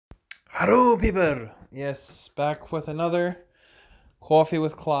Hello, people. Yes, back with another coffee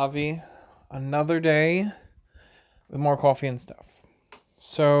with Kawfee. Another day with more coffee and stuff.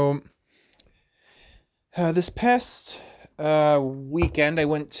 So, this past weekend, I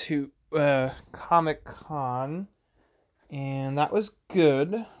went to Comic Con, and that was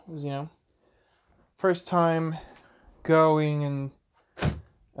good. It was, first time going in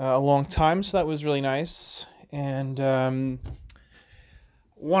a long time, so that was really nice. And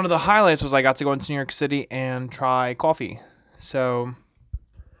one of the highlights was I got to go into New York City and try coffee. So,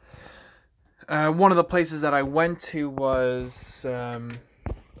 one of the places that I went to was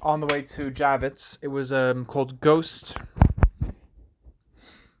on the way to Javits. It was called Ghost.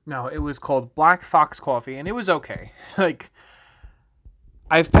 No, it was called Black Fox Coffee, and it was okay. Like,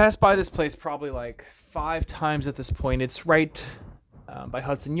 I've passed by this place probably like 5 times at this point. It's right by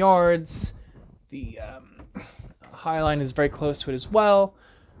Hudson Yards. The High Line is very close to it as well.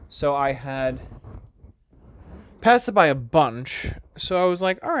 So I had passed it by a bunch. So I was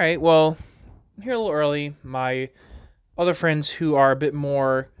like, all right, well, I'm here a little early. My other friends who are a bit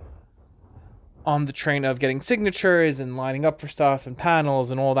more on the train of getting signatures and lining up for stuff and panels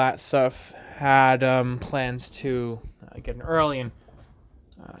and all that stuff had plans to get in early and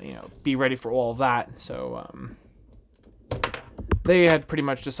be ready for all of that. So they had pretty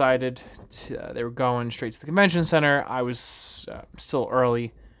much decided they were going straight to the convention center. I was still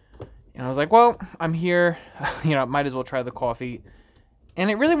early, and I was like, well, I'm here, might as well try the coffee. And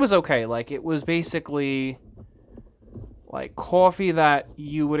it really was okay. Like, it was basically like coffee that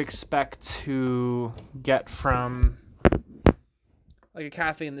you would expect to get from like a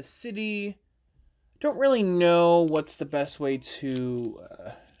cafe in the city. Don't really know what's the best way to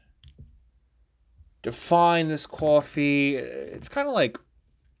define this coffee. It's kind of like,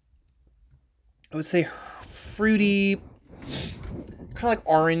 I would say, fruity, kind of like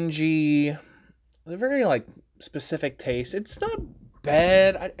orangey, a very like specific taste. It's not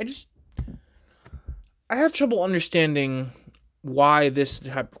bad. I have trouble understanding why this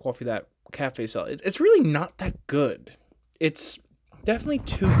type of coffee that cafe sells. It's really not that good. It's definitely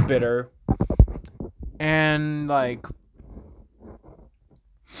too bitter, and like,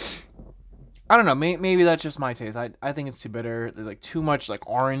 I don't know. Maybe that's just my taste. I think it's too bitter. There's like too much like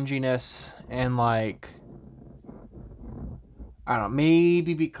oranginess, and like, I don't know.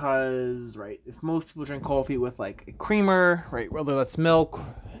 Maybe because, right, if most people drink coffee with like a creamer, right, whether that's milk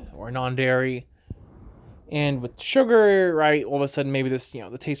or non-dairy, and with sugar, right, all of a sudden maybe this,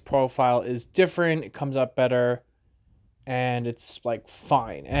 the taste profile is different. It comes up better, and it's like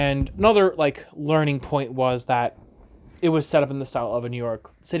fine. And another like learning point was that it was set up in the style of a New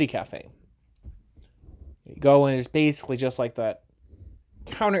York City cafe. You go in, it's basically just like that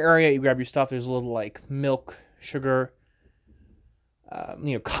counter area. You grab your stuff. There's a little like milk, sugar,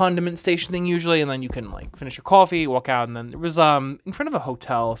 condiment station thing usually, and then you can like finish your coffee, walk out, and then there was in front of a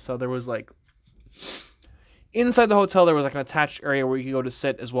hotel, so there was like inside the hotel there was like an attached area where you could go to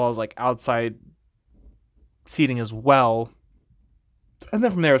sit, as well as like outside seating as well. And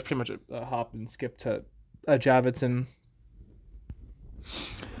then from there it was pretty much a hop and skip to Javits. And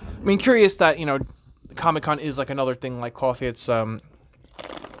I mean, curious that Comic-Con is like another thing like coffee. It's something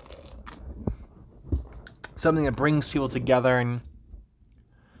that brings people together and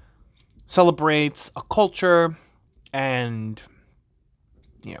celebrates a culture and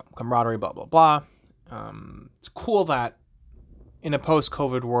camaraderie, blah blah blah. It's cool that in a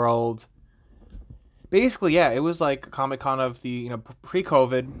post-COVID world, basically, yeah, it was like a Comic-Con of the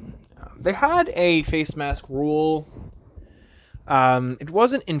pre-COVID. They had a face mask rule. It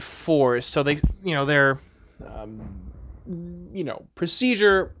wasn't enforced, so they their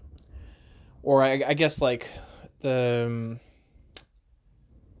procedure, or I guess like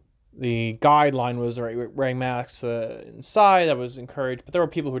the guideline was, right, wearing masks inside. That was encouraged, but there were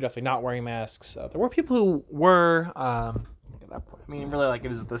people who were definitely not wearing masks. There were people who were. At that point, I mean, really, like,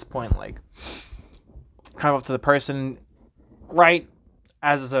 it is at this point, like, kind of up to the person, right?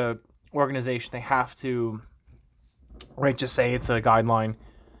 As a organization, they have to, right, just say it's a guideline,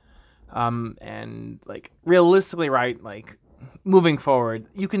 and like realistically, right, like moving forward,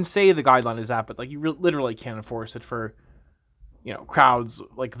 you can say the guideline is that, but like you literally can't enforce it for crowds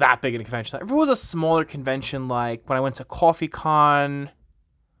like that big in a convention. If it was a smaller convention, like when I went to Coffee Con.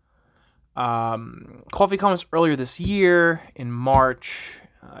 Coffee Con was earlier this year in March,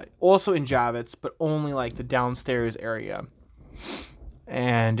 also in Javits, but only like the downstairs area.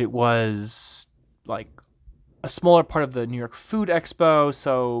 And it was like a smaller part of the New York Food Expo,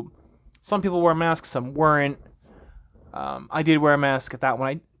 so some people wore masks, some weren't. I did wear a mask at that one.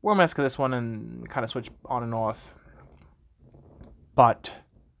 I wore a mask at this one and kind of switched on and off. But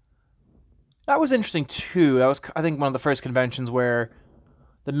that was interesting too. That was, I think, one of the first conventions where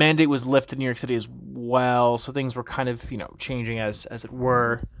the mandate was lifted in New York City as well, so things were kind of, changing as it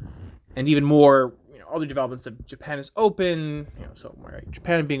were, and even more, other developments that Japan is open, so right,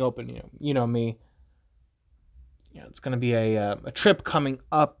 Japan being open, me, it's going to be a trip coming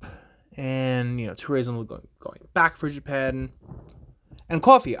up, and tourism going back for Japan, and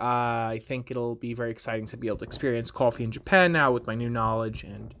coffee. I think it'll be very exciting to be able to experience coffee in Japan now with my new knowledge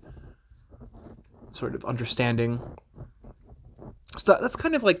and sort of understanding. So that's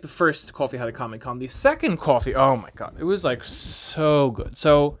kind of like the first coffee I had at Comic-Con. The second coffee, oh my god, it was like so good.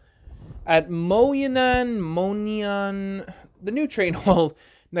 So at Monian, the new train hall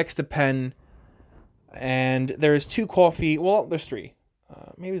next to Penn, and there's two coffee, well, there's three.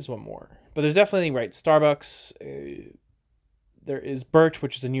 Maybe there's one more. But there's definitely, right, Starbucks. There is Birch,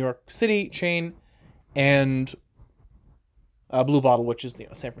 which is a New York City chain, and Blue Bottle, which is the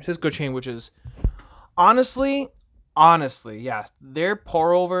San Francisco chain, which is honestly, yeah, their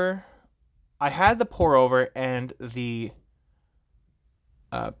pour over. I had the pour over and the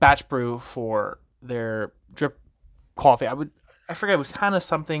batch brew for their drip coffee. I forget, it was Hannah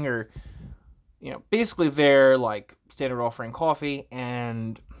something, or basically their like standard offering coffee,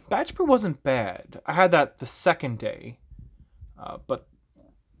 and batch brew wasn't bad. I had that the second day, but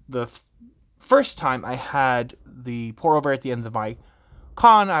the first time I had the pour over at the end of my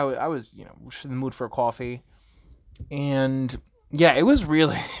con, I was in the mood for a coffee. And yeah, it was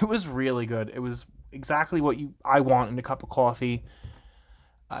really good. It was exactly what I want in a cup of coffee.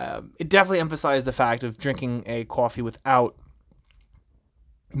 It definitely emphasized the fact of drinking a coffee without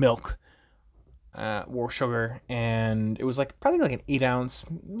milk or sugar, and it was probably like an 8-ounce,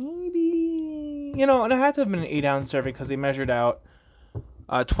 maybe, and it had to have been an 8-ounce serving because they measured out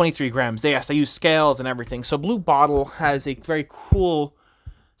 23 grams. They use scales and everything. So Blue Bottle has a very cool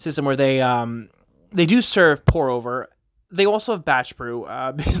system where they do serve pour over. They also have batch brew,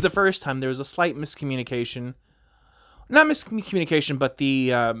 because the first time there was a slight miscommunication. Not miscommunication, but the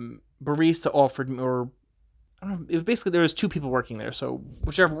barista offered, or I don't know, it was basically there was two people working there. So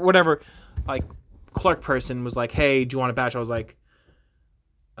whatever, like clerk person was like, "Hey, do you want a batch?" I was like,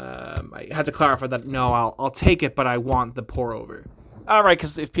 I had to clarify that no, I'll take it, but I want the pour over. All right,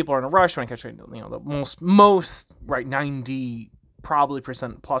 because if people are in a rush, when I catch the most right 90 probably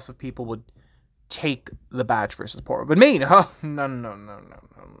 % plus of people would take the batch versus pour. But me, no.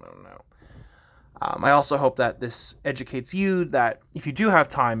 I also hope that this educates you that if you do have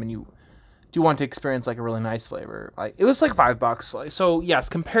time and you do want to experience like a really nice flavor, like it was like $5. So yes,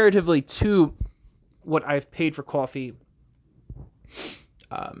 comparatively to what I've paid for coffee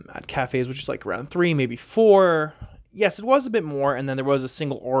at cafes, which is like around 3, maybe 4. Yes, it was a bit more, and then there was a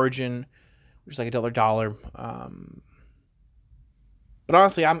single origin, which is like $1. But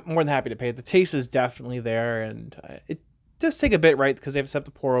honestly, I'm more than happy to pay it. The taste is definitely there, and it does take a bit, right? Because they have set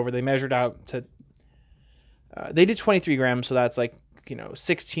the pour over. They measured out to. They did 23 grams, so that's like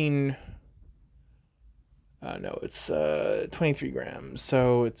 16. No, it's 23 grams,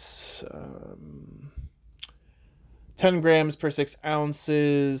 so it's 10 grams per 6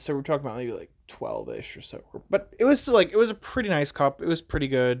 ounces. So we're talking about maybe like 12-ish or so. But it was still it was a pretty nice cup. It was pretty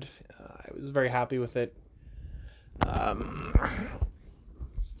good. I was very happy with it.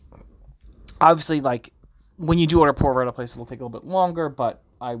 Obviously, when you do order pour over at a place, it'll take a little bit longer, but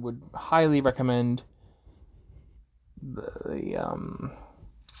I would highly recommend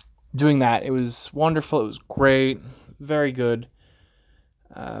doing that. It was wonderful. It was great. Very good.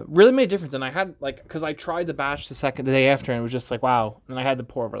 Really made a difference. And I had, because I tried the batch the day after, and it was just like, wow. And I had the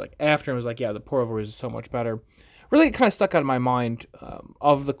pour over, after, and it was like, yeah, the pour over was so much better. Really kind of stuck out of my mind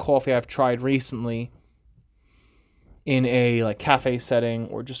of the coffee I've tried recently in a, cafe setting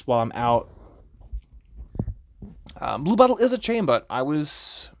or just while I'm out. Blue Bottle is a chain, but I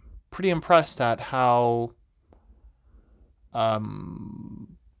was pretty impressed at how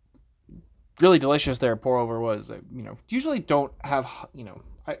really delicious their pour over was. Usually don't have,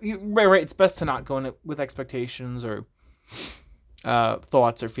 right. It's best to not go in with expectations or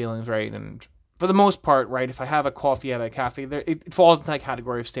thoughts or feelings, right? And for the most part, right, if I have a coffee at a cafe, it falls into that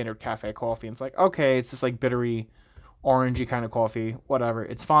category of standard cafe coffee. And it's like, okay, it's just bittery, orangey kind of coffee, whatever.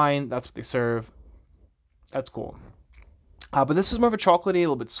 It's fine. That's what they serve. That's cool. But this was more of a chocolatey, a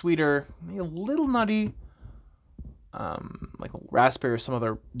little bit sweeter, maybe a little nutty, like a raspberry or some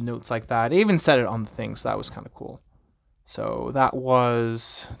other notes like that. It even said it on the thing, so that was kind of cool. So that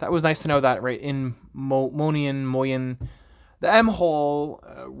was nice to know that, right, in Moyen, the M Hall,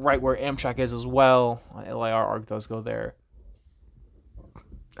 right where Amtrak is as well. LIR ARC does go there.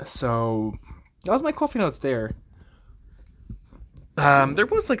 So that was my coffee notes there. There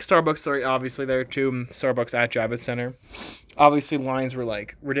was like Starbucks, sorry, obviously there too. Starbucks at Javits Center. Obviously, lines were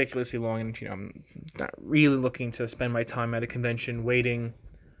like ridiculously long, and I'm not really looking to spend my time at a convention waiting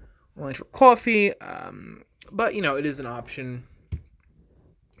line for coffee. But it is an option.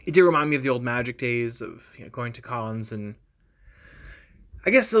 It did remind me of the old Magic days of going to cons, and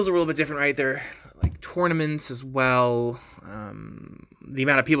I guess those are a little bit different, right? They're like tournaments as well. The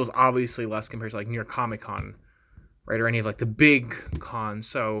amount of people is obviously less compared to like New York Comic Con, right, or any of like the big cons.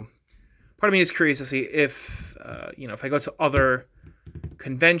 So part of me is curious to see if if I go to other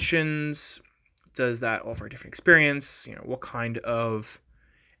conventions, does that offer a different experience? What kind of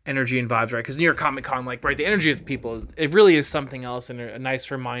energy and vibes, right? Because New York Comic Con, like, right, the energy of the people, it really is something else, and a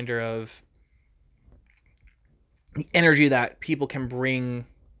nice reminder of the energy that people can bring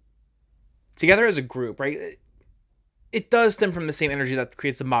together as a group, right? It does stem from the same energy that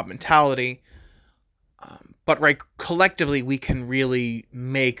creates the mob mentality, but right, collectively we can really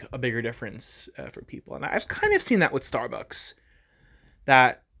make a bigger difference for people, and I've kind of seen that with Starbucks.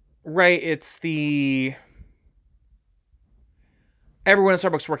 That right, it's the everyone at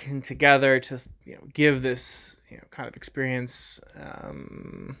Starbucks working together to give this kind of experience.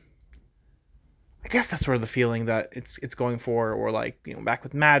 I guess that's sort of the feeling that it's going for, or like back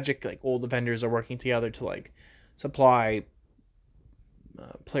with Magic, like all the vendors are working together to like supply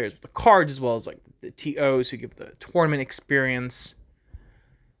players with the cards as well as like the TOs who give the tournament experience.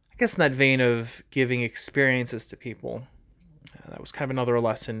 I guess in that vein of giving experiences to people, that was kind of another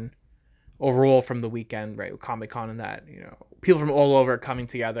lesson overall from the weekend, right? With Comic Con, and that people from all over coming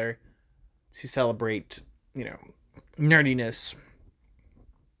together to celebrate nerdiness,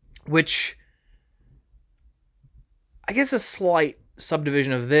 which I guess a slight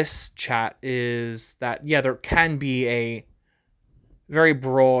subdivision of this chat is that, yeah, there can be a very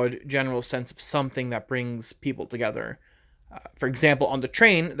broad general sense of something that brings people together. For example, on the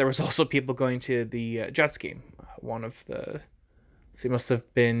train, there was also people going to the Jets game. One of the, it must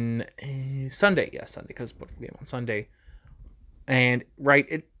have been Sunday. Yes, Sunday, because booked the game on Sunday. And,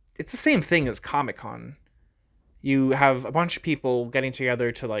 right, it's the same thing as Comic-Con. You have a bunch of people getting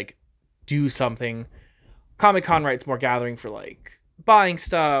together to, like, do something. Comic-Con, right, it's more gathering for, like, buying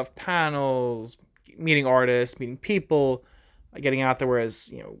stuff, panels, meeting artists, meeting people, getting out there,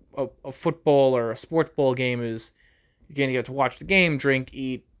 whereas, a football or a sports ball game is, you're going to get to watch the game, drink,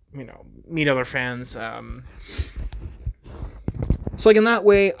 eat, meet other fans. So, like, in that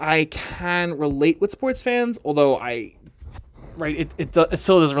way, I can relate with sports fans, although it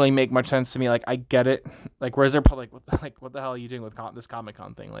still doesn't really make much sense to me. Like, I get it. Like, whereas they're probably like, what the hell are you doing with this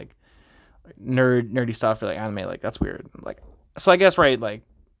Comic-Con thing? Like, nerdy stuff for like anime, like that's weird. Like, so I guess, right, like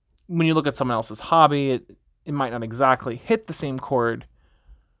when you look at someone else's hobby, it might not exactly hit the same chord,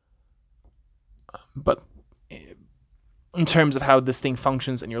 but in terms of how this thing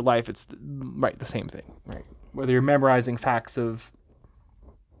functions in your life, it's the same thing, right? Whether you're memorizing facts of,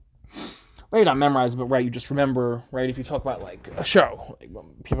 well, you're not memorizing, but right, you just remember, right? If you talk about like a show, like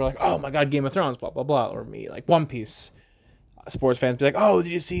people are like, oh my god, Game of Thrones, blah blah blah, or me like One Piece. Sports fans be like, oh,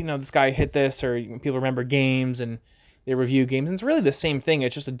 did you see, this guy hit this, or people remember games and they review games, and it's really the same thing.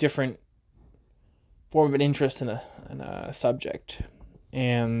 It's just a different form of an interest in a subject.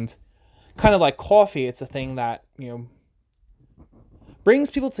 And kind of like coffee, it's a thing that brings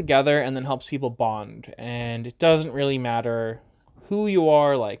people together and then helps people bond, and it doesn't really matter who you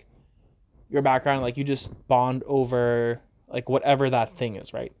are, like your background, like you just bond over like whatever that thing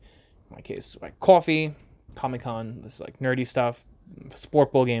is, right? In my case, like coffee, Comic-Con, this like nerdy stuff,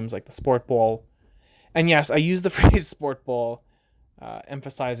 sport ball games like the sport ball. And yes, I use the phrase sport ball,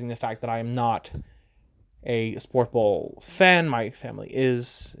 emphasizing the fact that I am not a sport ball fan. My family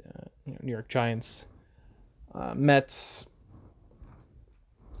is, New York Giants, Mets,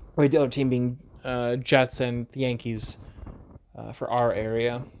 the other team being Jets and the Yankees for our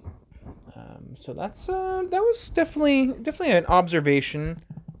area. So that was definitely an observation.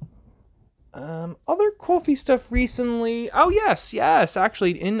 Other coffee stuff recently. Oh yes.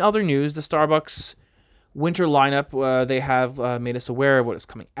 Actually, in other news, the Starbucks winter lineup, they have made us aware of what is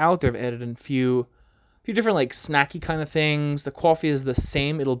coming out. They've added in a few different like snacky kind of things. The coffee is the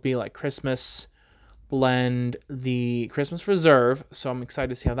same. It'll be like Christmas blend, the Christmas Reserve. So I'm excited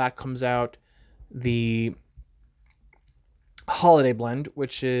to see how that comes out. The holiday blend,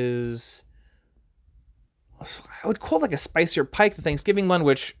 which is, I would call it like a spicier pike. The Thanksgiving blend,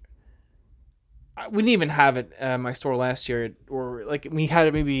 which we didn't even have it at my store last year, or like we had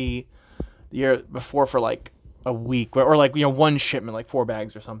it maybe the year before for like a week, or like one shipment, like 4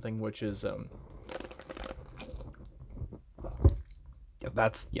 bags or something, which is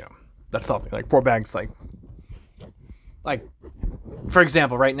that's that's something. Like 4 bags, like for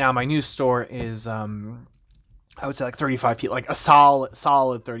example, right now my new store is I would say like 35 people, like a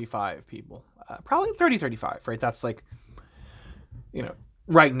solid 35 people, probably 30, 35, right? That's like,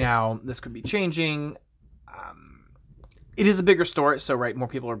 right now this could be changing. It is a bigger store, so right, more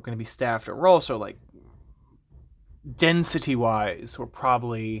people are going to be staffed. We're also like density wise, we're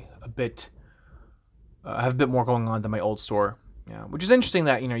probably have a bit more going on than my old store. Yeah, which is interesting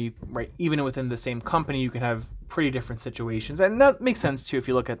that you right, even within the same company you can have pretty different situations, and that makes sense too if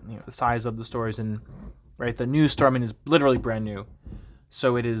you look at the size of the stores. And right, the new store, I mean, is literally brand new,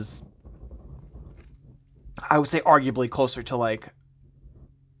 so it is, I would say, arguably closer to like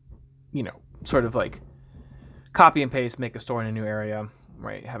sort of like copy and paste, make a store in a new area,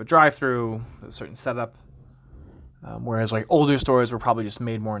 right? Have a drive-through, a certain setup. Whereas like older stores were probably just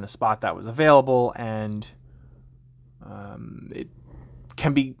made more in a spot that was available, and it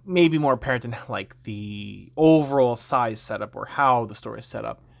can be maybe more apparent in like the overall size setup or how the store is set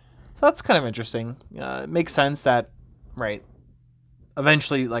up. So that's kind of interesting. It makes sense that, right,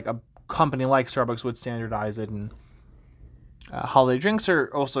 eventually like a company like Starbucks would standardize it. And holiday drinks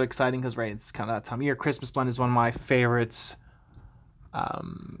are also exciting because, right, it's kind of that time of year. Christmas blend is one of my favorites.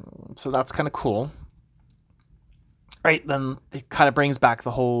 So that's kind of cool. Right, then it kind of brings back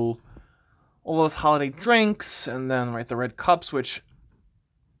all those holiday drinks, and then right, the red cups, which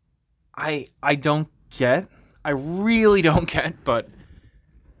I don't get. I really don't get, but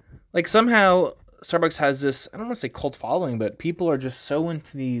like somehow Starbucks has this, I don't want to say cult following, but people are just so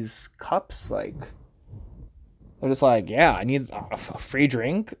into these cups. Like, they're just like, yeah, I need a free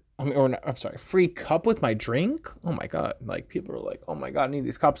drink. I'm sorry, free cup with my drink? Oh my God. Like, people are like, oh my God, I need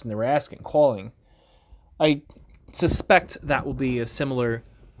these cups. And they were calling. I suspect that will be a similar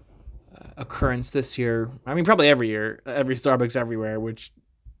occurrence this year. I mean, probably every year, every Starbucks everywhere, which,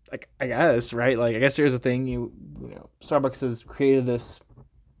 like, I guess, right? Like, I guess here's the thing. Starbucks has created this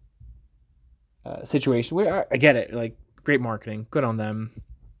situation where I get it. Like, great marketing. Good on them.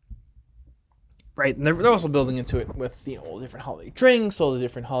 Right, and they're also building into it with all the different holiday drinks, all the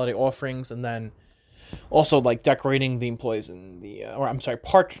different holiday offerings, and then also like decorating the employees in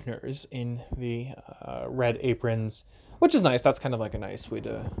partners in the red aprons, which is nice. That's kind of like a nice way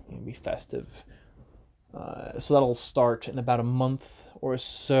to be festive. So that'll start in about a month or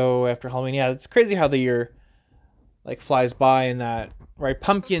so after Halloween. Yeah, it's crazy how the year like flies by, and that right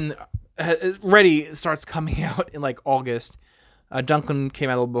pumpkin ready starts coming out in like August. Dunkin' came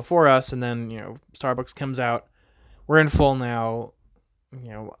out a little before us, and then Starbucks comes out. We're in fall now.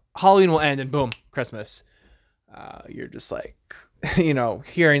 Halloween will end, and boom, Christmas. You're just like,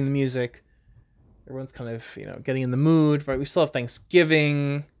 hearing the music. Everyone's kind of getting in the mood. Right, we still have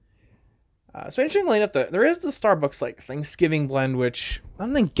Thanksgiving. So interestingly enough, there is the Starbucks like Thanksgiving blend, which I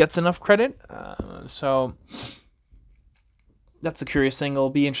don't think gets enough credit. So that's a curious thing. It'll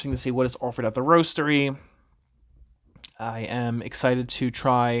be interesting to see what is offered at the roastery. I am excited to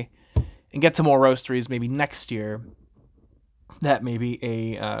try and get some more roasteries maybe next year. That may be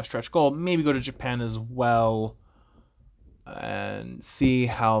a stretch goal. Maybe go to Japan as well and see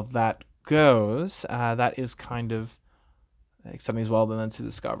how that goes. That is kind of exciting as well. Then to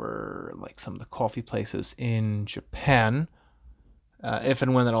discover like some of the coffee places in Japan. If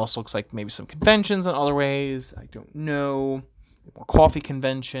and when that also looks like maybe some conventions in other ways. I don't know. More coffee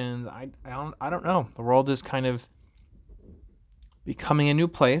conventions. I don't know. The world is kind of becoming a new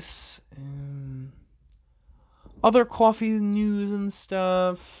place. Other coffee news and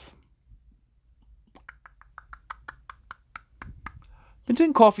stuff. Been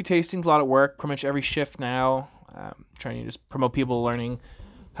doing coffee tastings, a lot of work, pretty much every shift now. Trying to just promote people learning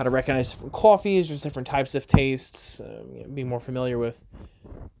how to recognize different coffees, just different types of tastes, be more familiar with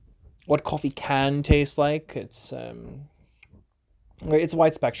what coffee can taste like. It's a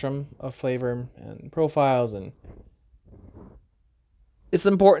wide spectrum of flavor and profiles, and it's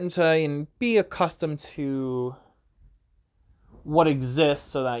important to be accustomed to what exists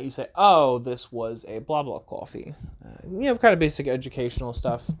so that you say, oh, this was a blah blah coffee. Kind of basic educational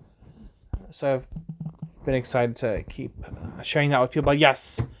stuff. So I've been excited to keep sharing that with people. But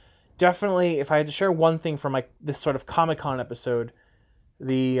yes, definitely, if I had to share one thing from this sort of Comic-Con episode,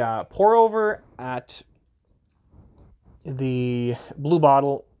 the pour over at the Blue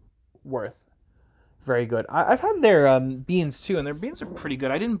Bottle, worth. Very good. I've had their beans too, and their beans are pretty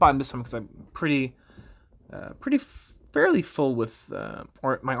good. I didn't buy them this time because I'm fairly full with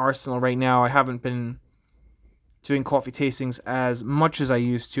my arsenal right now. I haven't been doing coffee tastings as much as I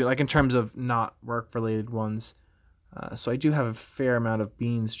used to, like in terms of not work-related ones. So I do have a fair amount of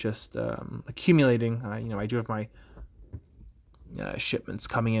beans just accumulating. I do have my shipments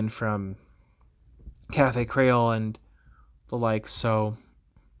coming in from Cafe Creole and the like. So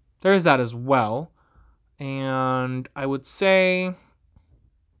there's that as well. And I would say, I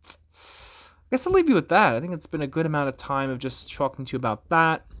guess I'll leave you with that. I think it's been a good amount of time of just talking to you about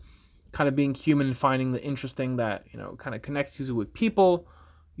that, kind of being human and finding the interesting that, kind of connects you with people,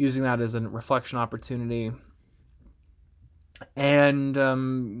 using that as a reflection opportunity, and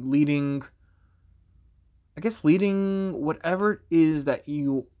leading whatever it is that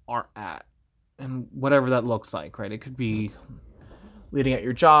you are at, and whatever that looks like, right? It could be leading at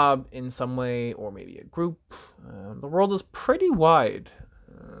your job in some way, or maybe a group. The world is pretty wide.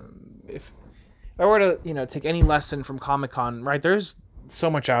 If I were to, take any lesson from Comic-Con, right, there's so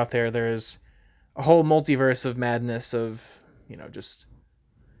much out there. There's a whole multiverse of madness of, just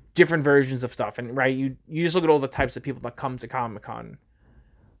different versions of stuff. And, right, you just look at all the types of people that come to Comic-Con.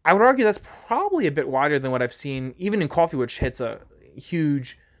 I would argue that's probably a bit wider than what I've seen, even in Kawfee, which hits a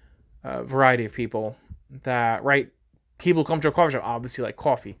huge variety of people. That, right, people come to a coffee shop, obviously like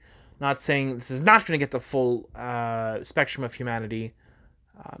coffee. Not saying this is not going to get the full spectrum of humanity.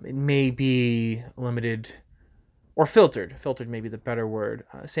 It may be limited or filtered. Filtered may be the better word.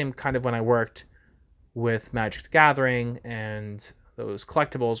 Same kind of when I worked with Magic the Gathering and those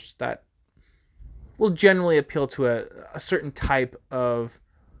collectibles that will generally appeal to a certain type of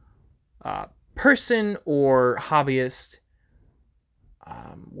person or hobbyist,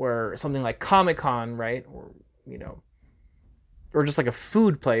 where something like Comic-Con, right, or just like a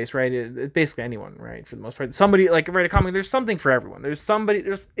food place, right? It's basically anyone, right? For the most part, somebody like a comic. There's something for everyone. There's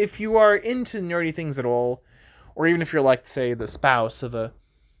if you are into nerdy things at all, or even if you're like, say, the spouse of a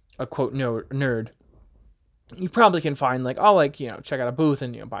quote nerd, you probably can find check out a booth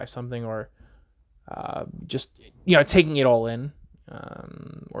and buy something, or just taking it all in,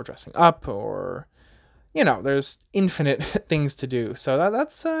 or dressing up, or there's infinite things to do. So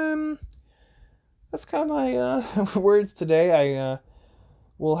that's kind of my words today. I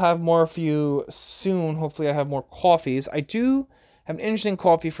will have more for you soon. Hopefully I have more coffees. I do have an interesting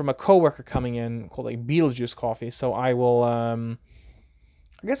coffee from a coworker coming in called a Beetlejuice coffee. So I will, I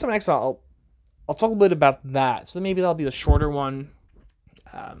guess next I'll talk a little bit about that. So maybe that'll be the shorter one.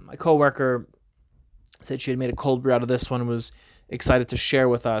 My coworker said she had made a cold brew out of this one and was excited to share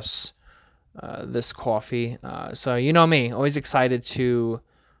with us this coffee. So me, always excited to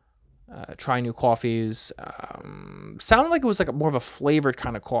try new coffees. Sounded like it was like more of a flavored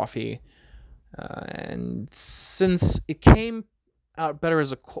kind of coffee, and since it came out better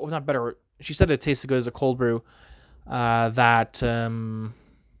as not better, she said it tasted good as a cold brew. That's a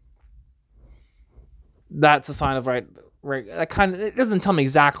sign of right. That kind of, it doesn't tell me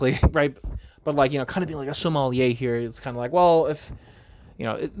exactly, right, but kind of being like a sommelier here. It's kind of like, well, if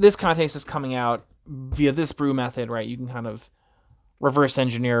this kind of taste is coming out via this brew method, right, you can kind of reverse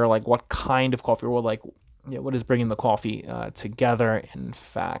engineer what kind of coffee, or what is bringing the coffee together, in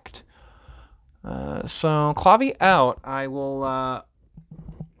fact. So Kawfee out. I will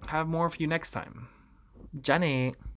have more for you next time. Jenny.